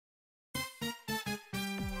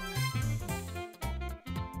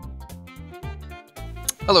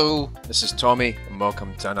Hello, this is Tommy and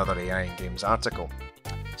welcome to another AI in Games article.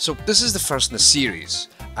 So this is the first in a series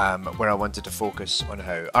where I wanted to focus on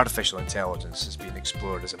how artificial intelligence has been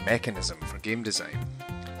explored as a mechanism for game design.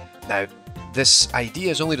 Now, this idea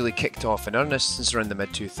has only really kicked off in earnest since around the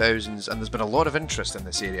mid-2000s, and there's been a lot of interest in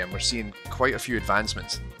this area and we're seeing quite a few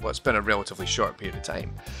advancements in what's been a relatively short period of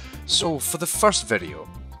time. So for the first video,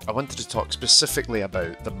 I wanted to talk specifically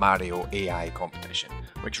about the Mario AI competition,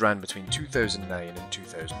 which ran between 2009 and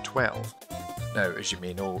 2012. Now, as you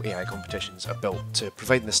may know, AI competitions are built to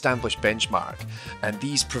provide an established benchmark, and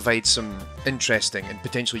these provide some interesting and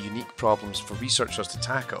potentially unique problems for researchers to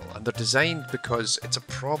tackle, and they're designed because it's a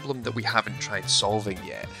problem that we haven't tried solving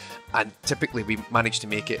yet, and typically we manage to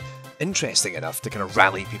make it interesting enough to kind of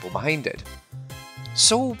rally people behind it.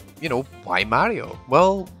 So, why Mario?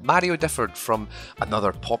 Well, Mario differed from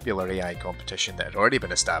another popular AI competition that had already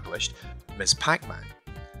been established, Ms. Pac-Man.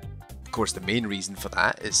 Of course, the main reason for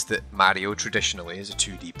that is that Mario traditionally is a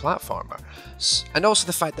 2D platformer, and also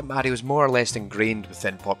the fact that Mario is more or less ingrained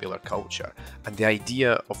within popular culture, and the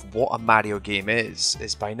idea of what a Mario game is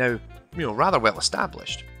by now, rather well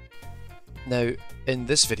established. Now, in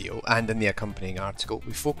this video and in the accompanying article,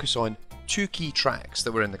 we focus on two key tracks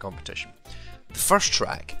that were in the competition. The first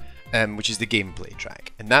track, which is the gameplay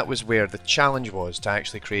track, and that was where the challenge was to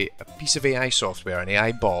actually create a piece of AI software, an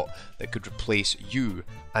AI bot, that could replace you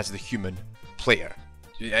as the human player.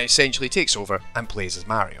 It essentially takes over and plays as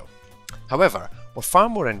Mario. However, we're far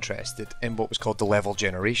more interested in what was called the level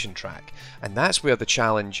generation track, and that's where the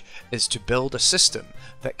challenge is to build a system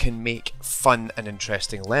that can make fun and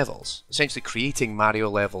interesting levels, essentially creating Mario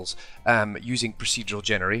levels using procedural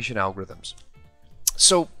generation algorithms.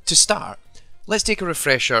 So, to start, let's take a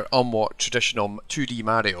refresher on what traditional 2D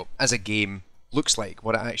Mario as a game looks like,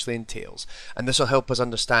 what it actually entails, and this will help us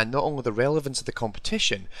understand not only the relevance of the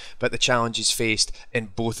competition, but the challenges faced in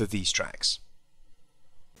both of these tracks.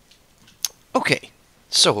 Okay,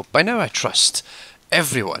 so by now I trust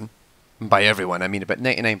everyone, and by everyone I mean about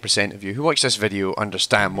 99% of you who watch this video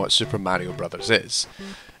understand what Super Mario Bros. Is.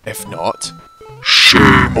 If not,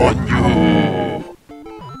 shame on you!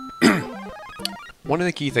 One of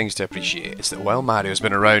the key things to appreciate is that while Mario has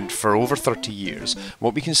been around for over 30 years,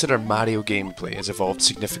 what we consider Mario gameplay has evolved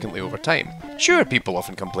significantly over time. Sure, people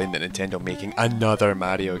often complain that Nintendo are making another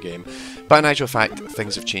Mario game, but in actual fact,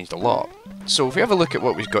 things have changed a lot. So if we have a look at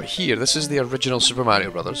what we've got here, this is the original Super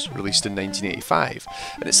Mario Bros. Released in 1985,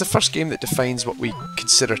 and it's the first game that defines what we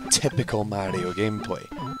consider typical Mario gameplay.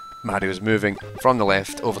 Mario's moving from the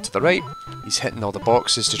left over to the right, he's hitting all the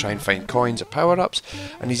boxes to try and find coins or power-ups,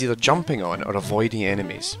 and he's either jumping on or avoiding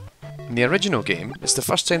enemies. In the original game, it's the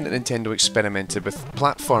first time that Nintendo experimented with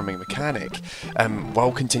platforming mechanic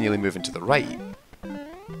while continually moving to the right.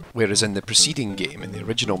 Whereas in the preceding game, in the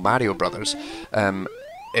original Mario Brothers,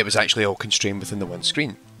 it was actually all constrained within the one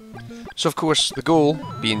screen. So of course, the goal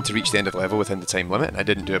being to reach the end of the level within the time limit, and I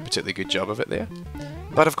didn't do a particularly good job of it there.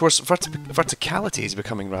 But of course, verticality is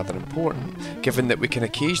becoming rather important, given that we can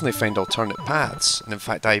occasionally find alternate paths, and in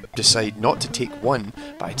fact I decide not to take one,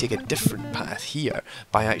 but I take a different path here,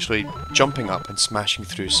 by actually jumping up and smashing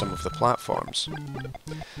through some of the platforms.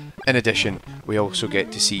 In addition, we also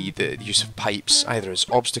get to see the use of pipes, either as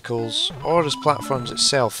obstacles, or as platforms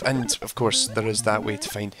itself, and of course there is that way to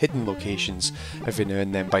find hidden locations every now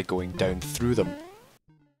and then by going down through them.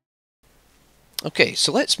 Okay,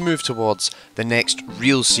 so let's move towards the next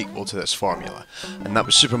real sequel to this formula, and that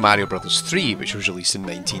was Super Mario Bros. 3, which was released in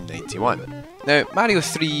 1991. Now, Mario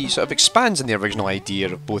 3 sort of expands on the original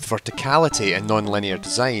idea of both verticality and non-linear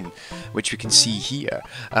design, which we can see here.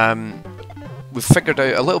 We've figured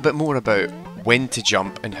out a little bit more about when to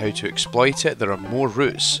jump and how to exploit it. There are more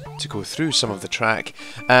routes to go through some of the track,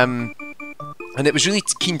 and it was really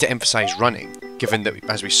keen to emphasise running, given that,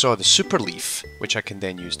 as we saw, the Super Leaf, which I can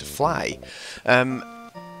then use to fly.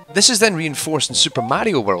 This is then reinforced in Super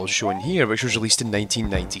Mario World, shown here, which was released in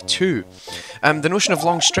 1992. The notion of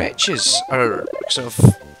long stretches are sort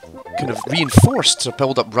of kind of reinforced to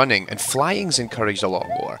build up running, and flying's encouraged a lot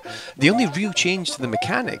more. The only real change to the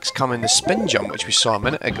mechanics come in the spin jump, which we saw a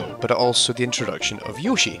minute ago, but also the introduction of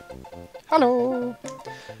Yoshi. Hello!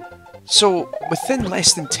 So, within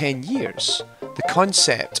less than 10 years, the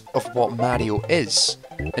concept of what Mario is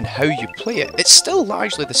and how you play it, it's still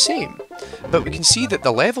largely the same, but we can see that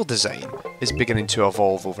the level design is beginning to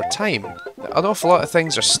evolve over time. An awful lot of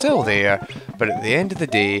things are still there, but at the end of the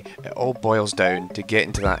day, it all boils down to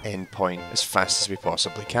getting to that end point as fast as we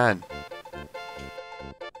possibly can.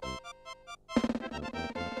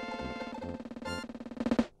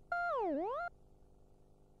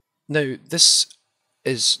 Now, this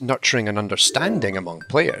is nurturing an understanding among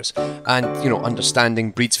players, and understanding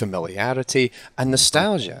breeds familiarity and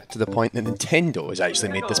nostalgia to the point that Nintendo has actually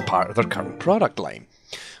made this part of their current product line.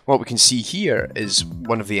 What we can see here is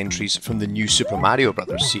one of the entries from the new Super Mario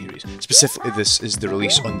Bros. Series. Specifically, this is the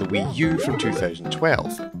release on the Wii U from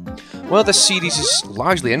 2012. While this series is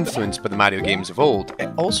largely influenced by the Mario games of old, it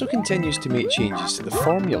also continues to make changes to the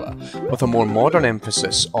formula, with a more modern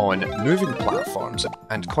emphasis on moving platforms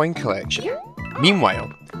and coin collection.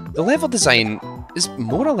 Meanwhile, the level design is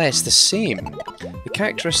more or less the same. The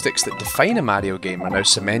characteristics that define a Mario game are now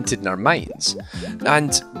cemented in our minds,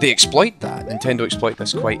 and they exploit that. Nintendo exploit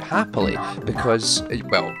this quite happily because,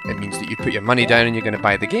 well, it means that you put your money down and you're going to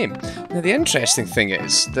buy the game. Now, the interesting thing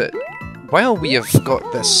is that while we have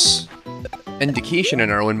got this indication in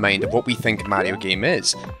our own mind of what we think a Mario game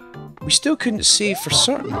is, we still couldn't say for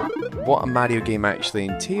certain what a Mario game actually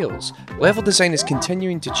entails. Level design is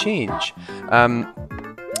continuing to change,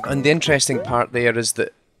 and the interesting part there is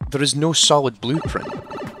that there is no solid blueprint.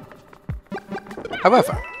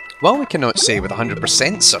 However, while we cannot say with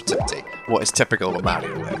 100% certainty what is typical of a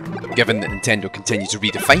Mario level, given that Nintendo continue to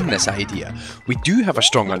redefine this idea, we do have a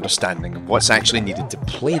strong understanding of what's actually needed to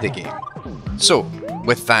play the game. So,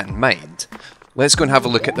 with that in mind, let's go and have a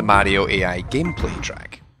look at the Mario AI gameplay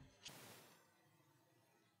track.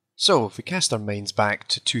 So, if we cast our minds back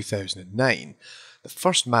to 2009, the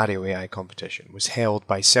first Mario AI competition was held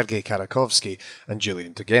by Sergei Karakovsky and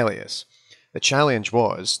Julian Togelius. The challenge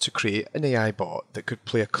was to create an AI bot that could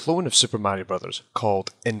play a clone of Super Mario Bros.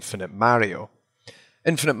 Called Infinite Mario.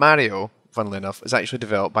 Infinite Mario, funnily enough, is actually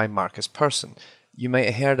developed by Marcus Persson. You might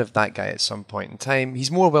have heard of that guy at some point in time.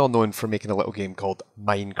 He's more well known for making a little game called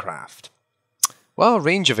Minecraft. While a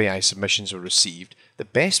range of AI submissions were received, the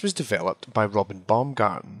best was developed by Robin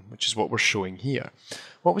Baumgarten, which is what we're showing here.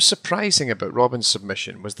 What was surprising about Robin's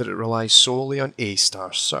submission was that it relies solely on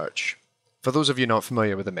A-star search. For those of you not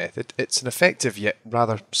familiar with the method, it's an effective yet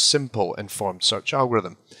rather simple informed search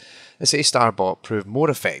algorithm. This A-star bot proved more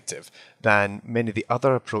effective than many of the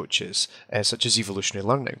other approaches, such as evolutionary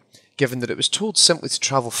learning, given that it was told simply to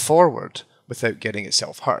travel forward without getting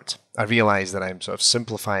itself hurt. I realise that I'm sort of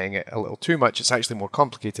simplifying it a little too much. It's actually more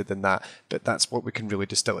complicated than that, but that's what we can really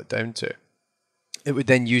distill it down to. It would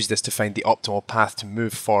then use this to find the optimal path to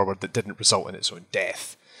move forward that didn't result in its own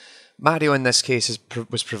death. Mario in this case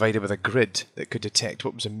was provided with a grid that could detect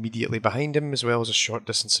what was immediately behind him as well as a short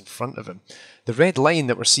distance in front of him. The red line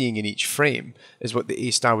that we're seeing in each frame is what the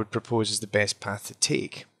A-star would propose as the best path to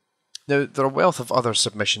take. Now, there are a wealth of other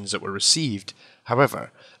submissions that were received.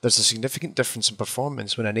 However, there's a significant difference in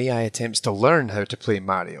performance when an AI attempts to learn how to play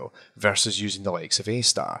Mario versus using the likes of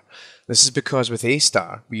A-star. This is because with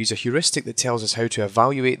A-star, we use a heuristic that tells us how to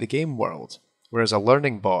evaluate the game world, whereas a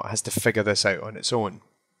learning bot has to figure this out on its own.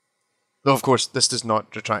 Though of course, this does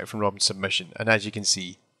not detract from Robin's submission, and as you can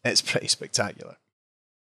see, it's pretty spectacular.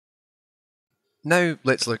 Now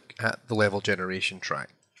let's look at the level generation track,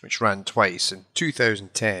 which ran twice in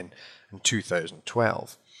 2010 and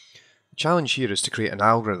 2012. The challenge here is to create an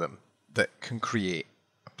algorithm that can create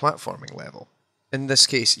a platforming level. In this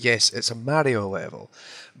case, yes, it's a Mario level,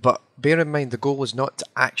 but bear in mind the goal is not to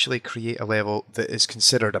actually create a level that is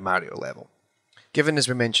considered a Mario level. Given, as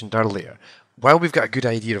we mentioned earlier, while we've got a good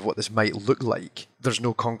idea of what this might look like, there's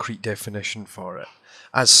no concrete definition for it.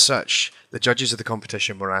 As such, the judges of the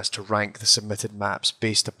competition were asked to rank the submitted maps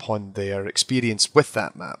based upon their experience with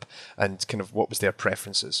that map and kind of what was their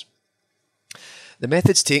preferences. The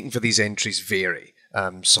methods taken for these entries vary.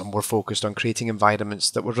 Some were focused on creating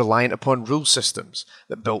environments that were reliant upon rule systems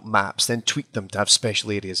that built maps, then tweaked them to have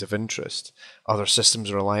special areas of interest. Other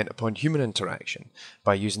systems are reliant upon human interaction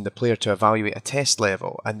by using the player to evaluate a test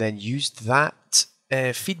level and then used that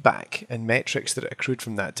feedback and metrics that it accrued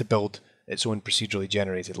from that to build its own procedurally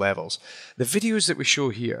generated levels. The videos that we show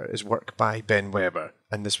here is work by Ben Weber,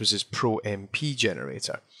 and this was his Pro MP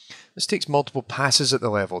generator. This takes multiple passes at the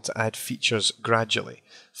level to add features gradually,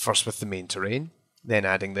 first with the main terrain, then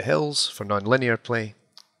adding the hills for non-linear play,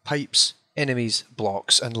 pipes, enemies,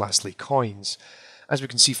 blocks, and lastly coins. As we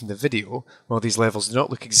can see from the video, while these levels do not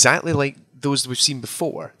look exactly like those that we've seen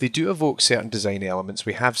before, they do evoke certain design elements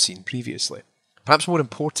we have seen previously. Perhaps more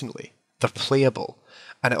importantly, they're playable,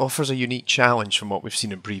 and it offers a unique challenge from what we've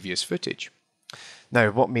seen in previous footage.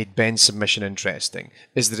 Now, what made Ben's submission interesting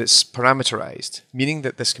is that it's parameterized, meaning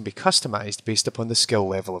that this can be customized based upon the skill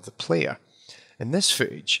level of the player. In this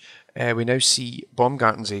footage, we now see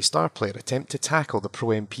Baumgarten's A-star player attempt to tackle the Pro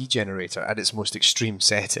MP generator at its most extreme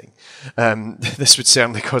setting. This would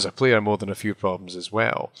certainly cause a player more than a few problems as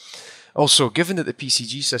well. Also, given that the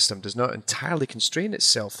PCG system does not entirely constrain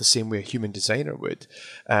itself the same way a human designer would,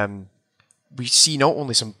 we see not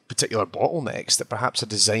only some particular bottlenecks that perhaps a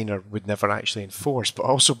designer would never actually enforce, but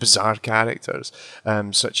also bizarre characters,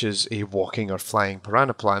 such as a walking or flying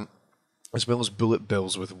piranha plant, as well as bullet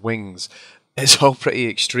bills with wings. It's all pretty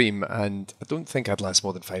extreme, and I don't think I'd last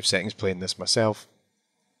more than 5 seconds playing this myself.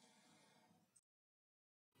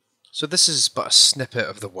 So this is but a snippet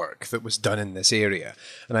of the work that was done in this area,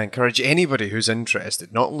 and I encourage anybody who's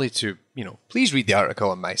interested not only to, please read the article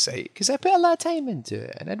on my site, because I put a lot of time into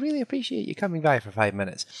it, and I'd really appreciate you coming by for 5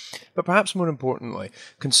 minutes, but perhaps more importantly,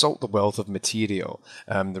 consult the wealth of material,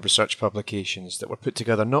 the research publications that were put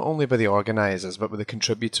together not only by the organisers, but by the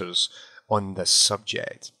contributors on this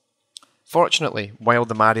subject. Fortunately, while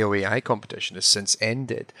the Mario AI competition has since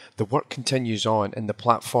ended, the work continues on in the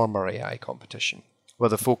Platformer AI competition, where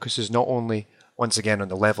the focus is not only, once again, on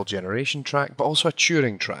the level generation track, but also a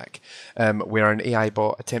Turing track, where an AI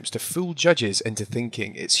bot attempts to fool judges into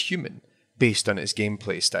thinking it's human, based on its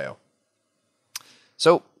gameplay style.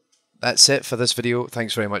 So, that's it for this video.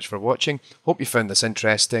 Thanks very much for watching. Hope you found this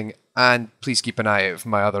interesting, and please keep an eye out for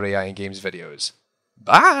my other AI and games videos.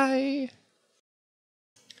 Bye!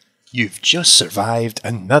 You've just survived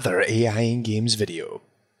another AI and games video.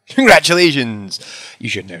 Congratulations! You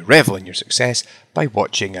should now revel in your success by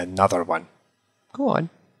watching another one. Go on,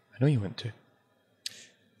 I know you want to.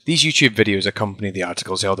 These YouTube videos accompany the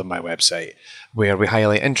articles held on my website, where we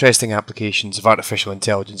highlight interesting applications of artificial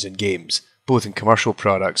intelligence in games, both in commercial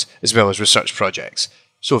products as well as research projects.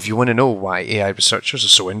 So if you want to know why AI researchers are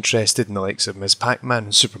so interested in the likes of Ms. Pac-Man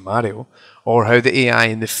and Super Mario, or how the AI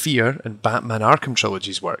in the Fear and Batman Arkham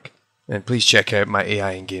trilogies work, then please check out my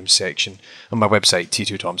AI and games section on my website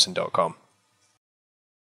t2thompson.com.